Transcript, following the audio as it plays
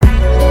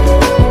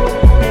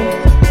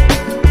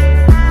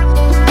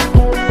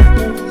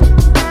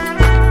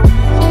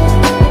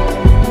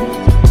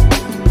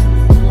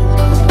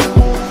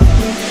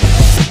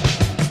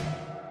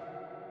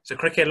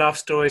Cricket Love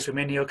Stories with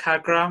Minnie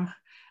Okagram.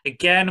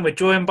 Again, we're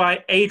joined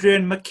by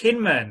Adrian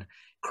McKinman,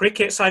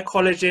 cricket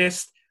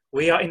psychologist.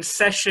 We are in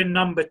session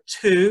number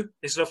 2.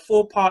 This is a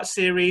 4-part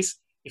series.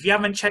 If you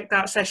haven't checked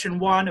out session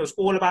 1, it was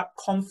all about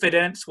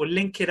confidence. We'll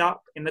link it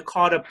up in the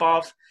card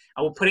above.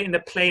 I will put it in the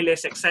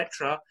playlist,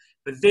 etc.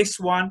 But this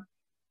one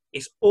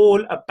is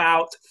all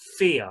about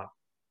fear.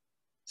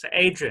 So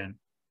Adrian,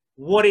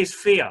 what is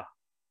fear?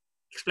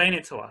 Explain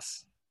it to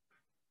us.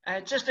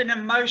 Just an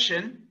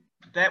emotion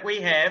that we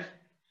have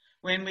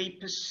when we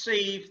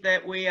perceive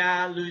that we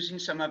are losing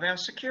some of our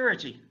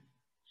security.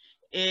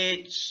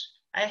 It's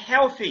a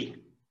healthy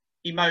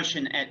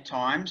emotion at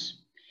times.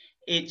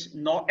 It's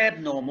not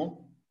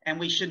abnormal, and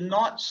we should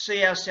not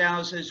see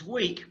ourselves as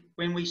weak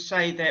when we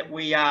say that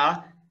we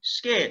are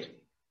scared.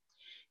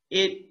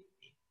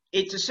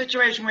 It's a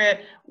situation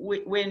where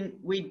we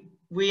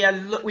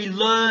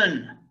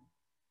learn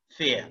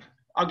fear.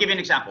 I'll give you an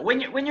example.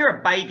 When you're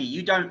a baby,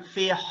 you don't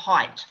fear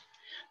height,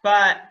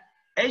 but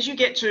as you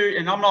get to,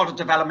 and I'm not a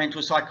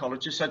developmental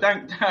psychologist, so I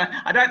don't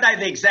know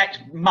the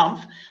exact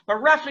month, but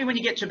roughly when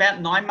you get to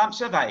about 9 months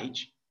of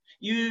age,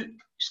 you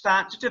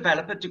start to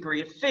develop a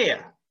degree of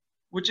fear,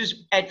 which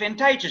is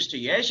advantageous to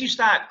you. As you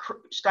start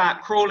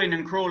crawling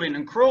and crawling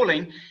and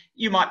crawling,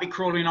 you might be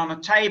crawling on a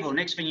table.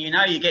 Next thing you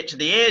know, you get to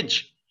the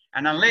edge,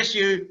 and unless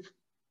you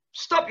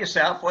stop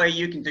yourself, well,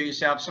 you can do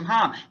yourself some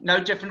harm. No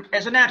different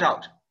as an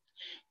adult.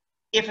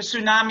 If a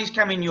tsunami is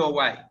coming your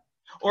way,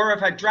 or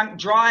if a drunk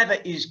driver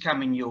is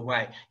coming your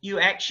way, you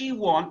actually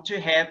want to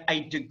have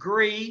a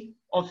degree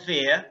of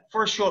fear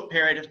for a short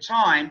period of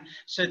time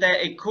so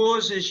that it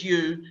causes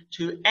you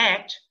to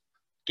act,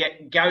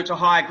 go to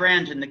higher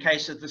ground in the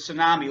case of the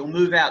tsunami, or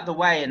move out the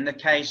way in the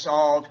case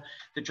of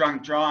the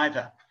drunk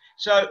driver.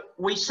 So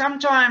we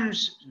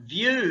sometimes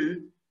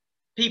view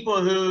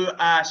people who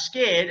are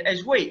scared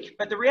as weak,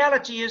 but the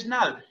reality is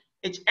no,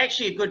 it's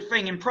actually a good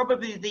thing, and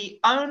probably the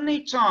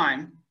only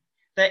time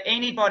that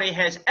anybody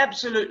has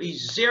absolutely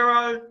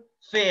zero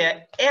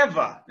fear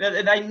ever,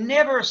 they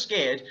never are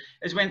scared,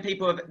 is when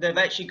they've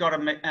actually got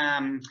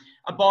a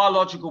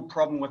biological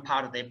problem with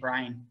part of their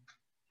brain.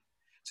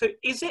 So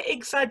is it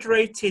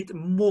exaggerated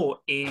more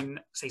in,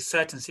 say,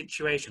 certain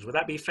situations? Would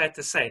that be fair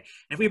to say?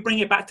 And if we bring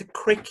it back to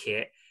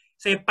cricket,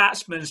 say a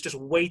batsman's just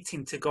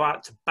waiting to go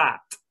out to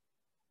bat,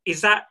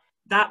 is that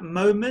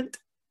moment,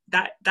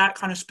 that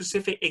kind of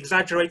specific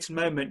exaggerated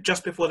moment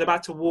just before they're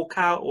about to walk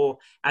out, or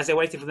as they're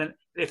waiting for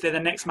if they're the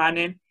next man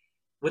in?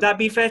 Would that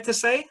be fair to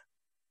say?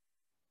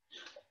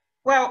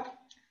 Well,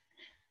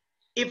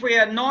 if we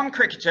are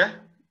non-cricketer,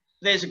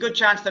 there's a good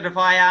chance that if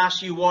I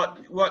ask you what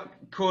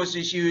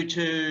causes you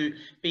to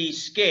be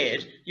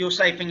scared, you'll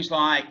say things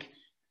like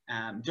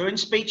doing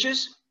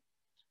speeches,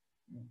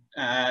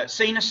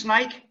 seen a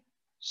snake,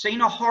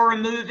 seen a horror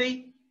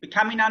movie,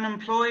 becoming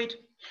unemployed.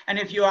 And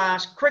if you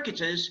ask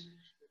cricketers,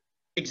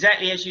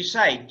 exactly as you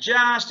say,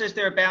 just as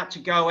they're about to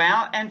go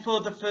out, and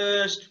for the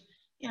first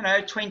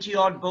 20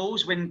 odd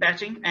balls when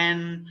batting,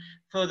 and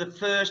for the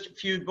first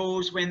few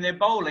balls when they're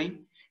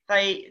bowling,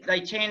 they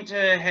tend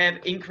to have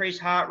increased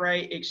heart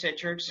rate,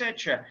 etc.,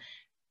 etc.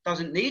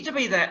 Doesn't need to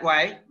be that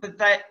way, but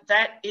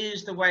that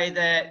is the way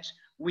that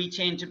we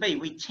tend to be.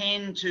 We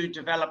tend to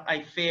develop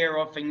a fear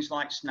of things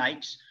like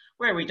snakes,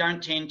 where we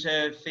don't tend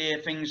to fear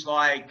things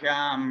like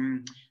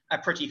a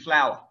pretty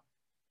flower.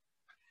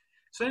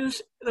 So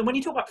when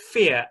you talk about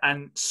fear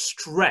and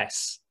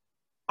stress,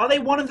 are they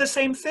one and the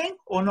same thing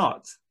or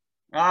not?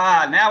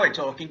 Now we're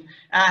talking.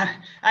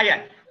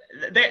 Yeah.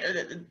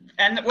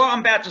 And what I'm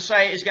about to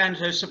say is going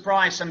to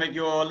surprise some of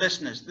your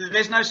listeners.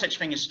 There's no such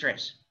thing as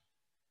stress.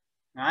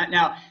 All right?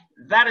 Now,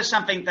 that is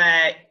something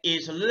that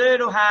is a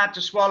little hard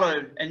to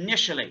swallow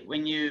initially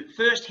when you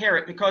first hear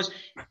it, because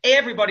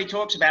everybody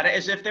talks about it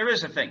as if there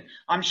is a thing.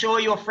 I'm sure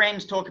your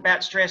friends talk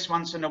about stress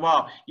once in a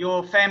while.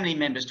 Your family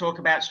members talk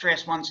about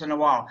stress once in a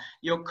while.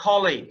 Your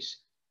colleagues.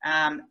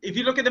 If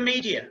you look at the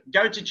media,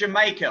 go to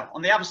Jamaica,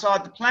 on the other side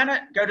of the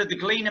planet, go to the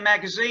Gleaner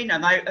magazine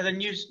and the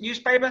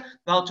newspaper,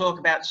 they'll talk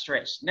about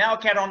stress. Now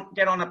get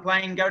on a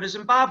plane, go to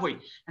Zimbabwe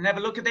and have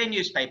a look at their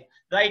newspaper.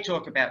 They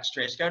talk about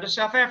stress. Go to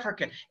South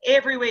Africa.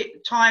 Everywhere,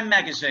 Time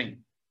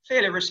magazine,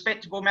 fairly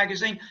respectable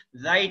magazine,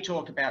 they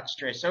talk about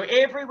stress. So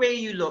everywhere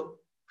you look,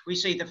 we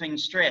see the thing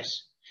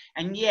stress.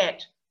 And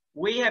yet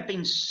we have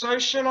been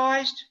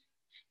socialized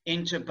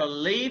into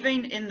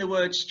believing in the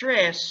word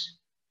stress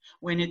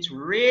when it's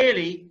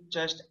really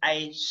just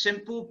a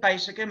simple,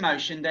 basic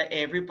emotion that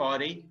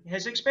everybody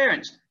has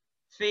experienced: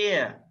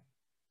 fear.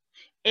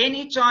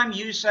 Anytime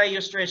you say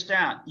you're stressed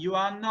out, you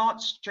are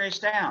not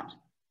stressed out.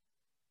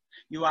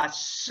 You are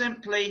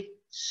simply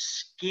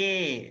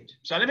scared.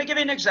 So let me give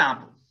you an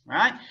example,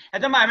 right?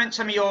 At the moment,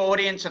 some of your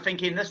audience are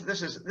thinking,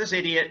 this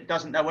idiot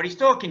doesn't know what he's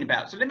talking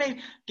about. So let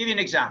me give you an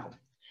example.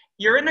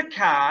 You're in a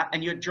car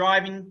and you're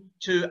driving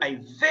to a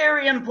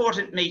very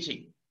important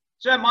meeting.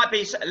 So it might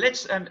be,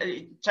 let's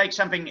take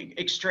something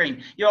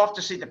extreme. You're off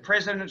to see the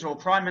president or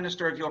prime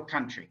minister of your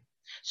country.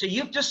 So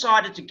you've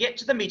decided to get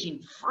to the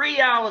meeting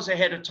 3 hours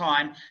ahead of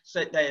time,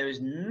 so there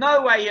is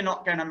no way you're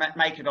not going to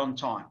make it on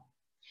time.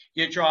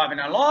 You're driving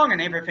along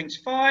and everything's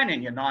fine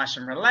and you're nice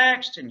and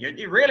relaxed and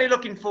you're really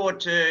looking forward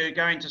to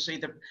going to see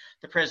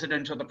the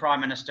president or the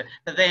prime minister.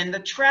 But then the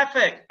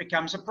traffic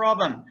becomes a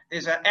problem.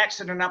 There's an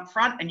accident up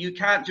front and you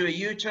can't do a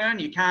U-turn,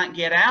 you can't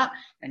get out,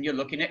 and you're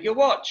looking at your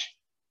watch.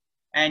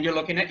 And you're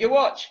looking at your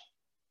watch.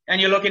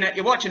 And you're looking at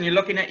your watch and you're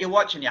looking at your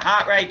watch and your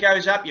heart rate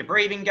goes up, your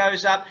breathing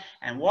goes up.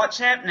 And what's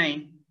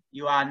happening?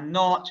 You are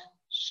not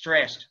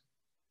stressed.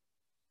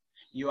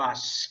 You are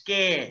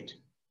scared.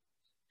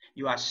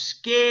 You are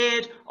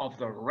scared of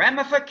the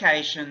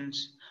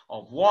ramifications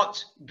of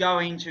what's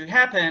going to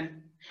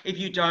happen if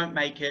you don't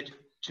make it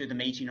to the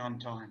meeting on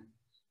time.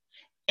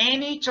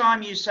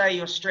 Anytime you say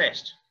you're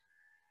stressed,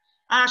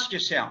 ask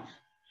yourself,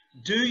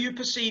 do you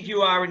perceive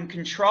you are in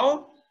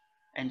control?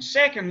 And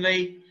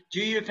secondly,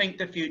 do you think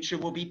the future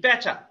will be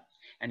better?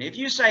 And if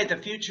you say the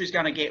future is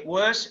going to get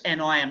worse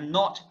and I am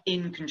not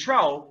in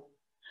control,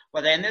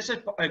 well, then there's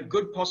a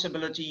good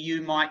possibility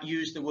you might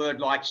use the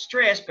word like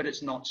stress, but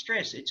it's not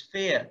stress, it's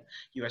fear.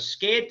 You are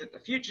scared that the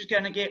future is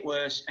going to get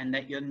worse and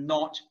that you're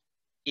not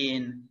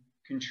in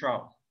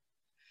control.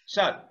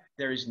 So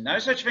there is no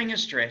such thing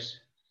as stress.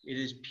 It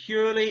is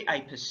purely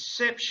a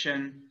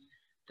perception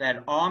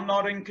that I'm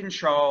not in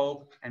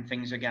control and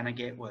things are going to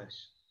get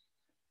worse.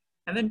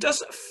 And then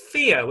does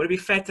fear, would it be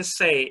fair to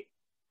say,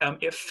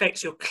 it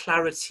affects your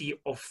clarity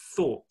of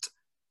thought?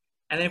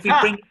 And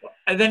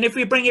then if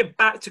we bring it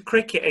back to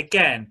cricket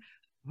again,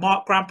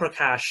 Mark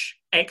Ramprakash,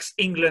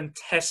 ex-England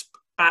Test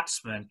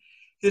batsman,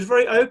 he was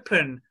very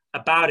open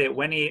about it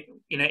when he,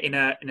 in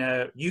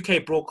a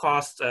UK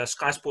broadcast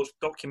Sky Sports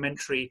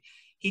documentary,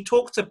 he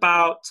talked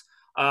about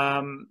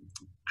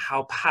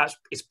how perhaps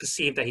it's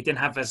perceived that he didn't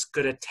have as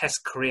good a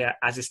Test career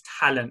as his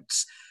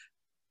talents.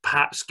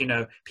 Perhaps,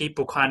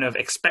 people kind of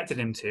expected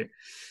him to.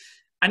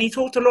 And he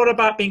talked a lot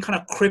about being kind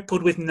of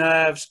crippled with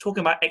nerves,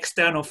 talking about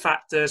external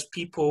factors,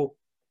 people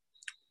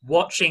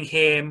watching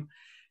him,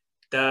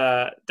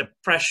 the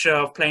pressure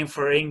of playing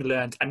for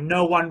England, and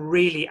no one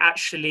really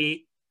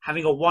actually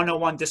having a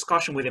one-on-one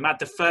discussion with him at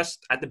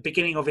the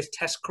beginning of his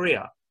Test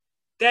career.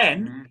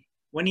 Then,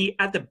 when he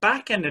at the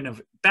back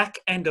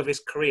end of his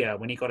career,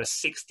 when he got a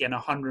 60 and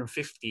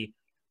 150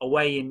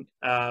 away in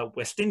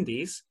West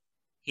Indies,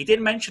 he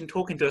did mention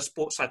talking to a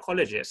sports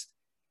psychologist.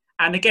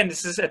 And again,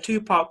 this is a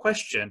two-part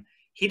question.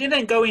 He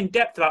didn't go in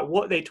depth about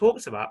what they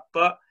talked about,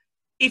 but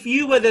if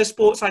you were the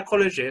sports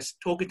psychologist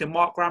talking to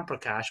Mark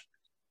Ramprakash,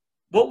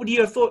 what would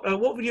you have thought?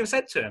 What would you have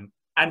said to him?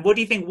 And what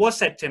do you think was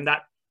said to him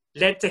that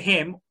led to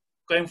him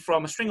going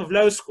from a string of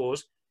low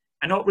scores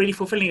and not really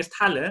fulfilling his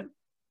talent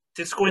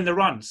to scoring the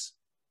runs?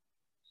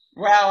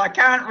 Well, I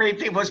can't read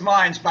people's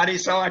minds, buddy,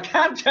 so I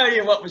can't tell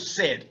you what was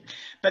said.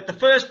 But the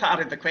first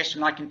part of the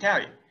question I can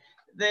tell you.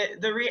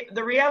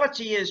 The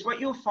reality is what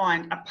you'll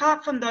find,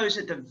 apart from those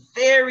at the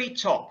very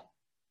top,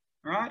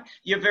 right,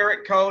 your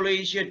Virat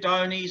Kohlis, your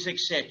Dhonis,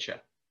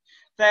 etc.,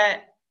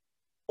 that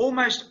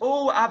almost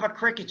all other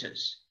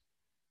cricketers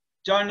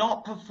do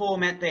not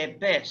perform at their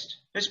best,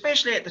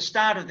 especially at the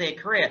start of their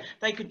career.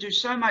 They could do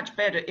so much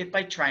better if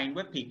they trained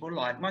with people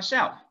like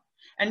myself.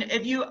 And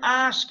if you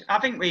ask, I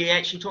think we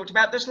actually talked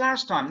about this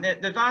last time,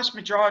 the vast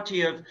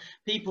majority of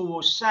people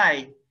will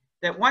say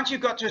that once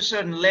you've got to a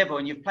certain level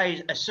and you've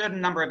played a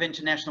certain number of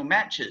international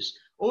matches,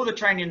 all the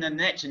training in the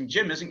nets and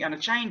gym isn't going to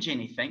change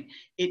anything.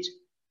 It's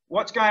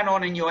what's going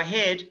on in your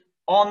head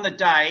on the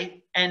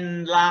day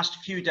and last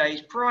few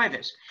days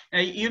private. Now,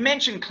 you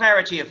mentioned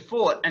clarity of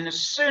thought, and as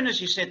soon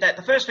as you said that,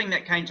 the first thing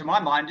that came to my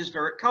mind is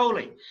Virat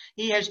Kohli.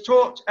 He has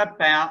talked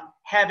about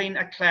having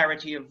a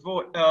clarity of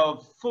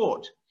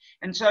thought.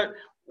 And so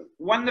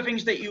one of the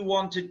things that you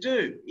want to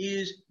do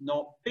is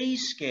not be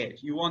scared.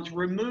 You want to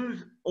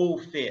remove all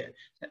fear.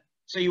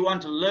 So you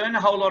want to learn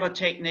a whole lot of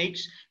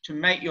techniques to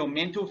make your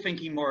mental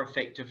thinking more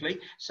effectively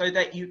so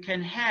that you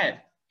can have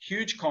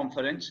huge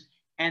confidence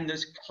and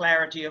this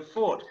clarity of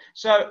thought.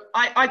 So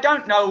I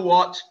don't know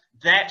what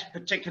that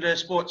particular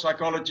sports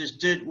psychologist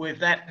did with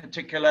that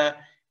particular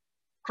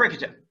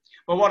cricketer.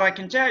 But what I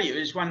can tell you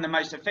is one of the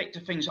most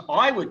effective things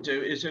I would do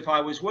is if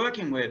I was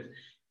working with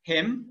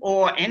him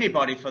or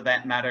anybody for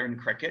that matter in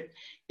cricket,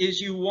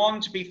 is you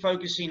want to be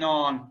focusing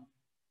on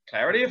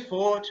clarity of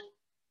thought,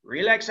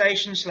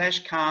 relaxation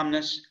 /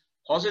 calmness,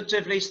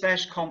 positively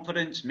 /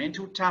 confidence,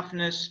 mental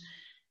toughness,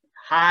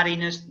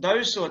 hardiness,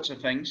 those sorts of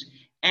things,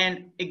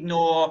 and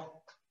ignore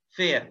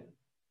fear.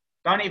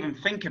 Don't even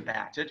think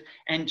about it,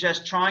 and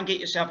just try and get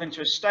yourself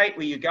into a state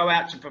where you go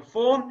out to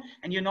perform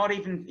and you're not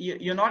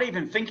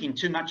even thinking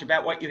too much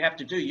about what you have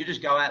to do. You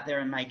just go out there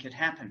and make it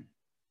happen.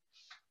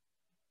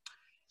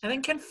 And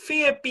then can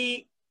fear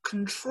be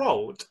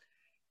controlled?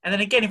 And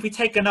then again, if we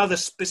take another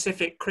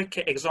specific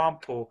cricket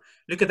example,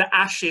 look at the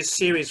Ashes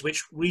series,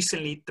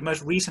 the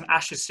most recent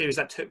Ashes series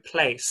that took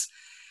place.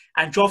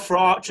 And Jofra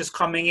Archer's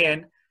coming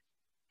in,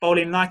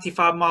 bowling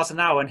 95 miles an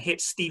hour and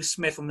hits Steve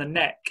Smith on the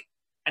neck.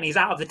 And he's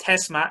out of the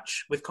test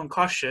match with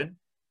concussion.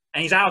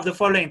 And he's out of the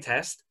following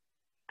test.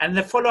 And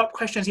the follow-up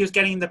questions he was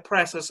getting in the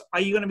press was, are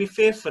you going to be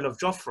fearful of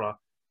Jofra?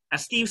 And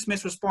Steve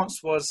Smith's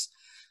response was,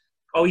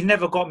 oh, he's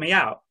never got me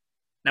out.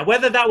 Now,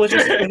 whether that was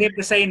just for him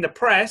to say in the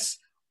press,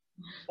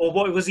 or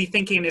what was he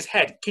thinking in his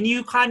head? Can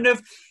you kind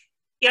of,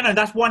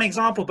 that's one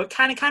example, but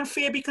can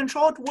fear be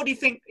controlled? What do you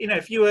think,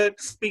 if you were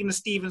speaking to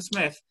Stephen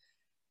Smith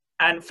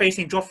and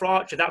facing Jofra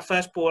Archer, that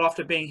first ball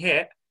after being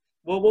hit,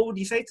 well, what would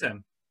you say to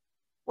him?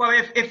 Well,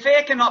 if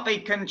fear cannot be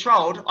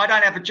controlled, I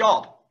don't have a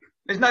job.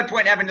 There's no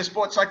point having a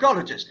sports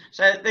psychologist.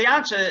 So the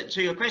answer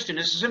to your question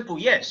is a simple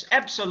yes,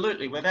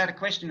 absolutely, without a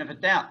question of a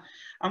doubt.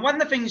 And one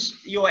of the things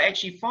you'll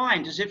actually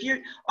find is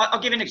I'll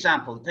give you an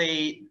example.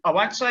 I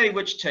won't say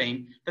which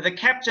team, but the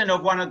captain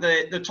of one of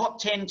the top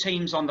 10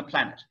 teams on the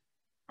planet,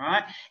 all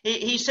right?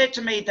 He said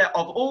to me that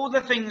of all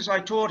the things I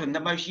taught him, the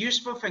most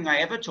useful thing I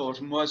ever taught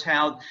him was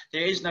how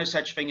there is no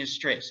such thing as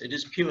stress. It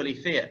is purely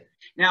fear.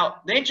 Now,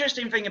 the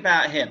interesting thing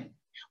about him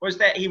was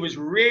that he was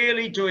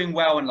really doing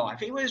well in life.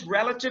 He was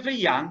relatively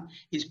young,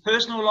 his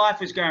personal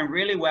life was going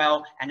really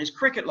well, and his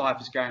cricket life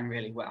was going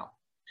really well.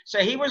 So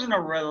he was in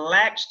a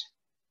relaxed,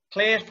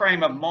 clear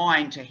frame of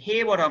mind to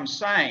hear what I'm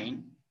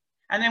saying.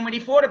 And then when he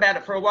thought about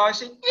it for a while, he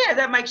said, yeah,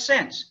 that makes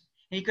sense.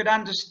 He could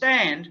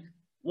understand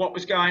what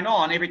was going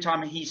on. Every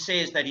time he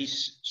says that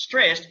he's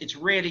stressed, it's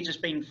really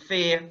just being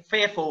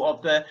fearful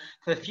of the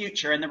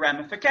future and the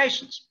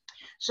ramifications.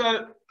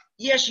 So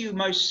yes, you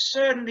most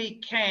certainly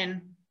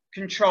can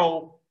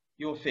control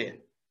your fear.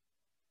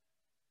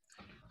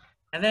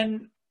 And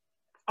then,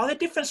 are there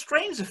different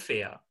strains of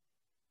fear?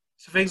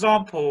 So, for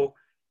example,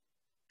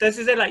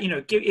 is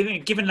there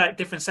given like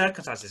different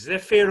circumstances, is there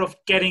fear of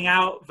getting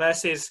out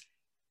versus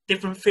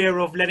different fear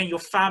of letting your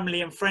family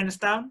and friends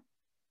down,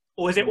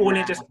 or is it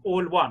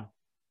all one?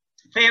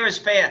 Fear is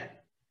fear.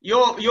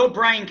 Your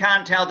brain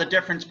can't tell the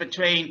difference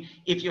between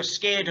if you're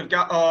scared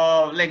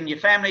of letting your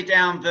family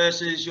down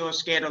versus you're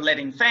scared of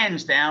letting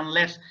fans down,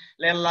 let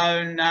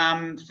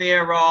alone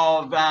fear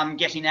of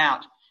getting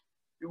out.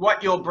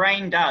 What your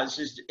brain does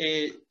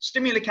is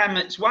stimuli come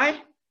its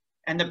way,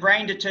 and the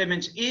brain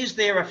determines, is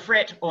there a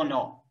threat or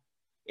not?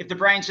 If the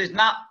brain says,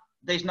 nah,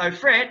 there's no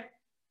threat,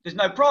 there's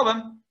no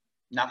problem,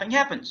 nothing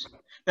happens.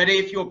 But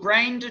if your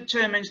brain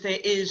determines there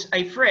is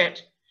a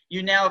threat,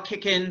 you now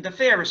kick in the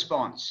fear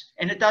response.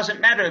 And it doesn't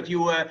matter if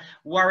you were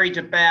worried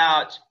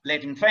about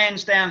letting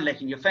fans down,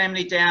 letting your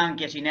family down,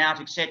 getting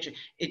out, etc.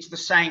 It's the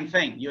same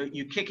thing.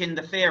 You kick in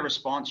the fear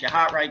response, your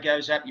heart rate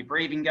goes up, your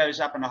breathing goes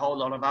up, and a whole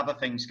lot of other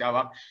things go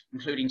up,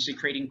 including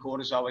secreting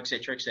cortisol,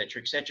 etc.,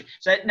 etc., etc.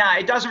 So no,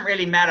 it doesn't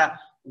really matter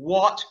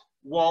what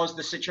was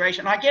the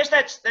situation. I guess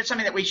that's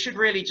something that we should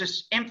really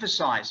just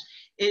emphasize,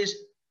 is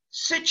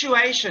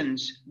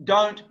situations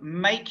don't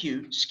make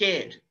you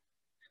scared.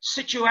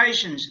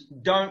 Situations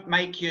don't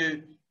make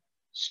you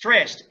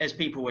stressed, as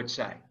people would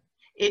say.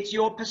 It's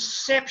your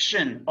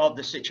perception of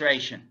the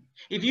situation.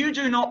 If you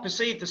do not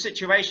perceive the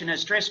situation as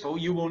stressful,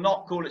 you will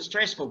not call it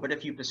stressful. But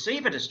if you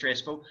perceive it as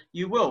stressful,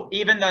 you will,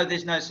 even though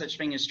there's no such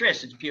thing as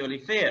stress. It's purely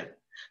fear.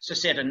 So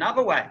said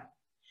another way,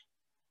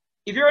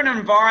 if you're in an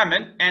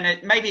environment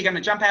and maybe you're going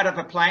to jump out of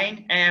a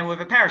plane and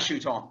with a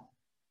parachute on,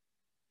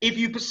 if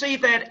you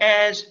perceive that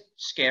as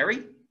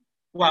scary,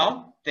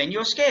 well, then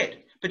you're scared.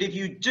 But if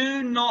you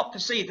do not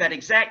perceive that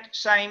exact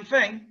same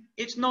thing,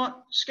 it's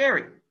not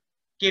scary.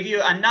 Give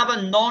you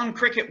another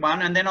non-cricket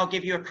one, and then I'll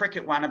give you a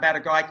cricket one about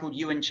a guy called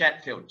Ewan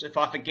Chatfield. If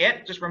I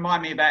forget, just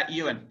remind me about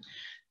Ewan.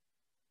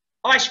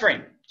 Ice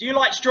cream. Do you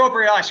like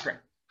strawberry ice cream?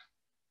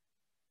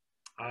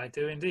 I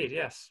do indeed,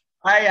 yes.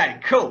 Okay,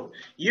 cool.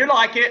 You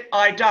like it,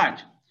 I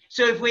don't.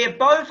 So if we are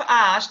both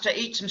asked to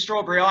eat some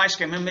strawberry ice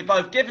cream and we're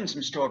both given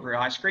some strawberry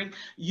ice cream,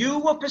 you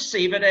will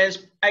perceive it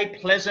as a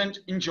pleasant,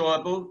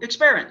 enjoyable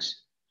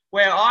experience,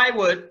 where I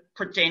would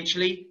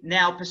potentially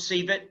now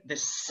perceive it the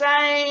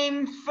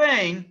same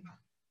thing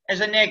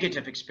as a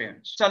negative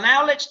experience. So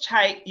now let's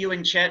take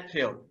Ewan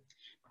Chatfield.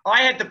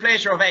 I had the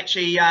pleasure of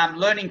actually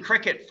learning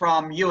cricket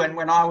from Ewan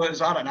when I was,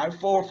 4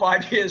 or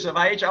 5 years of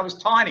age. I was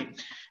tiny.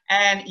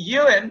 And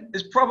Ewan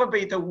is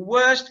probably the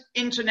worst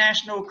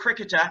international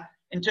cricketer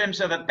in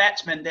terms of a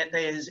batsman that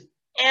there has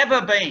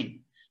ever been.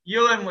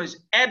 Ewan was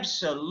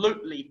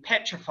absolutely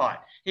petrified.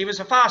 He was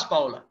a fast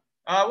bowler.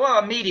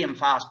 A medium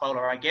fast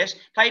bowler, I guess.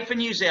 Played for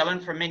New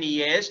Zealand for many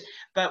years.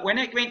 But when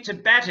it went to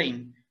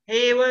batting,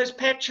 he was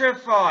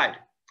petrified.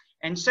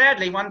 And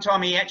sadly, one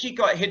time he actually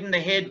got hit in the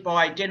head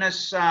by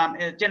Dennis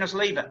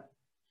Lever.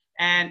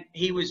 And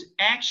he was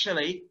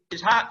actually,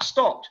 his heart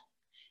stopped.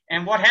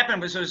 And what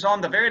happened was it was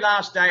on the very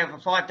last day of a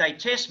 5-day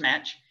test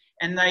match.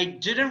 And they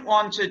didn't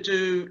want to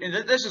do,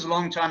 this is a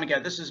long time ago.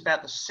 This is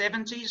about the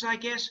 70s, I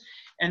guess.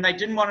 And they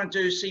didn't want to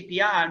do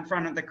CPR in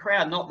front of the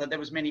crowd, not that there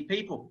was many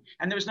people.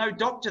 And there was no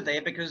doctor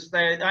there because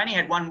they only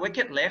had 1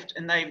 wicket left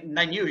and they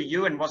knew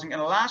Ewan wasn't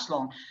going to last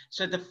long.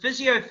 So the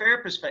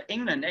physiotherapist for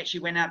England actually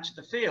went out to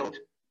the field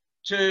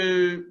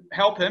to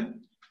help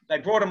him. They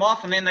brought him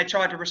off and then they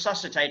tried to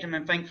resuscitate him,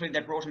 and thankfully they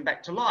brought him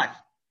back to life.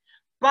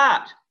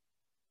 But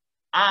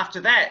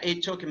after that,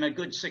 it took him a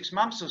good 6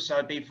 months or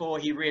so before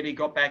he really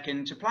got back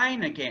into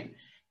playing again.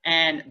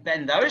 And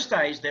in those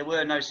days, there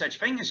were no such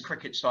thing as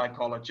cricket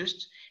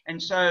psychologists. And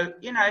so,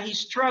 he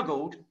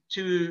struggled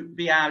to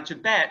be able to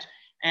bat.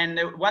 And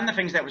one of the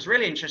things that was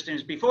really interesting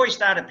is before he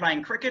started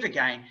playing cricket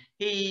again,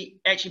 he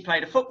actually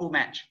played a football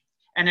match.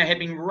 and it had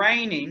been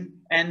raining,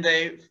 and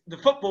the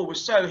football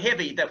was so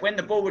heavy that when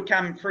the ball would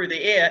come through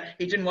the air,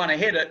 he didn't want to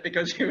hit it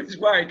because he was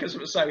worried because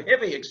it was so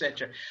heavy,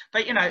 etc.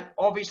 But, you know,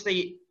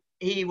 obviously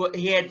he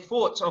had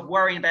thoughts of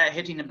worrying about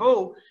hitting the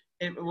ball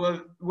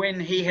when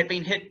he had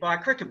been hit by a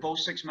cricket ball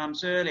 6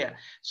 months earlier.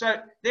 So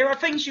there are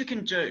things you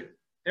can do.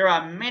 There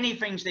are many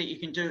things that you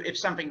can do if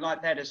something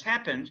like that has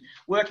happened,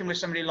 working with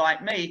somebody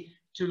like me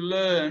to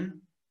learn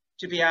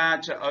to be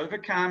able to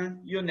overcome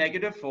your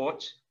negative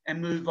thoughts and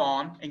move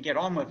on and get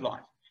on with life.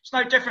 It's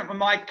no different with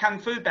my Kung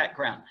Fu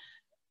background.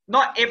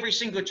 Not every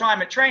single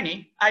time at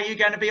training are you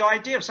going to be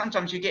ideal.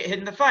 Sometimes you get hit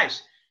in the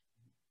face.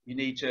 You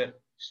need to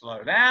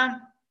slow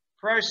down,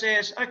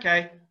 process,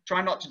 okay,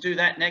 try not to do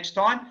that next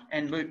time,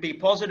 and be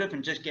positive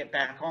and just get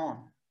back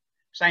on.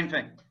 Same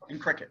thing in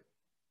cricket.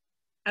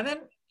 And then,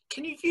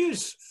 can you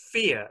use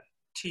fear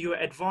to your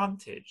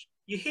advantage?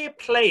 You hear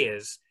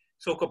players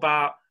talk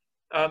about,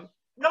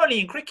 not only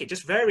in cricket,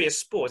 just various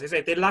sports, they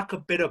say they lack a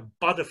bit of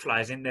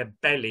butterflies in their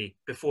belly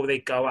before they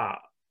go out.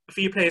 A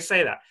few players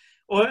say that.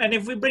 And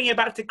if we bring it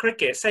back to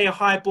cricket, say a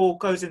high ball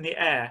goes in the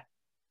air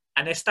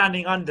and they're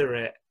standing under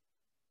it,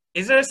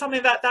 is there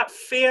something that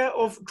fear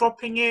of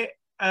dropping it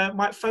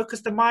might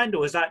focus the mind,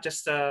 or is that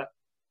just a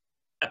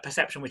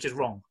perception which is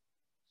wrong?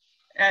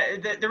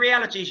 The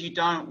reality is you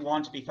don't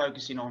want to be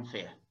focusing on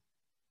fear.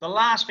 The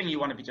last thing you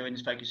want to be doing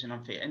is focusing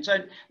on fear. And so,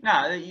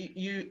 no,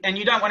 you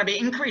don't want to be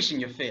increasing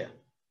your fear.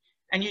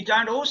 And you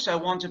don't also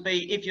want to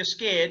be, if you're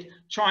scared,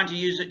 trying to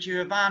use it to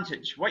your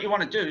advantage. What you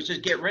want to do is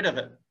just get rid of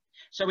it.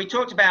 So we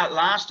talked about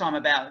last time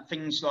about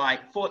things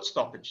like thought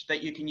stoppage,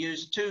 that you can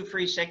use a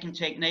 2-3 second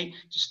technique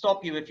to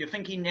stop you. If you're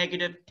thinking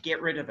negative, get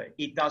rid of it.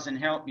 It doesn't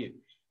help you.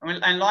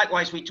 And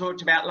likewise, we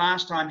talked about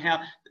last time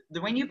how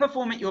when you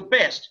perform at your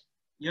best,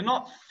 you're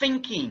not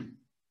thinking.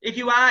 If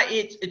you are,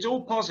 it's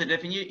all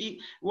positive, and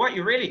what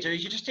you really do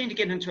is you just tend to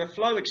get into a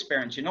flow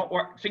experience. You're not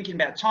thinking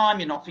about time,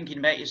 you're not thinking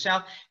about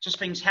yourself, just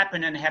things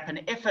happen and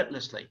happen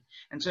effortlessly.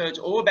 And so it's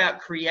all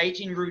about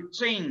creating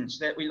routines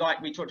that we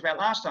talked about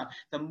last time.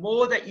 The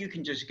more that you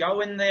can just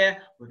go in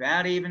there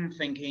without even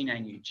thinking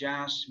and you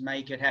just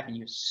make it happen,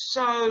 you're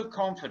so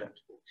confident.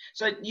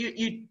 So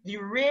you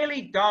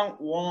really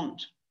don't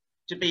want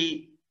to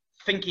be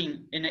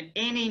thinking in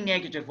any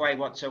negative way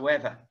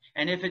whatsoever.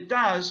 And if it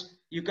does,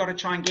 you've got to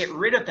try and get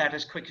rid of that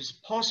as quick as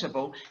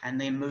possible and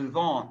then move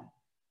on.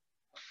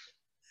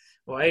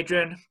 Well,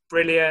 Adrian,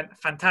 brilliant,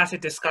 fantastic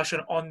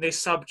discussion on this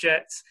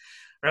subject.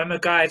 Remember,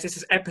 guys, this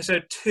is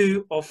episode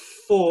 2 of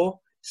 4.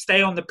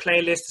 Stay on the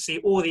playlist to see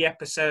all the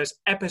episodes.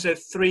 Episode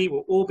 3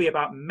 will all be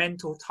about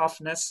mental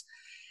toughness.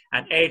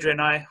 And Adrian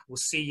and I will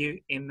see you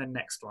in the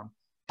next one.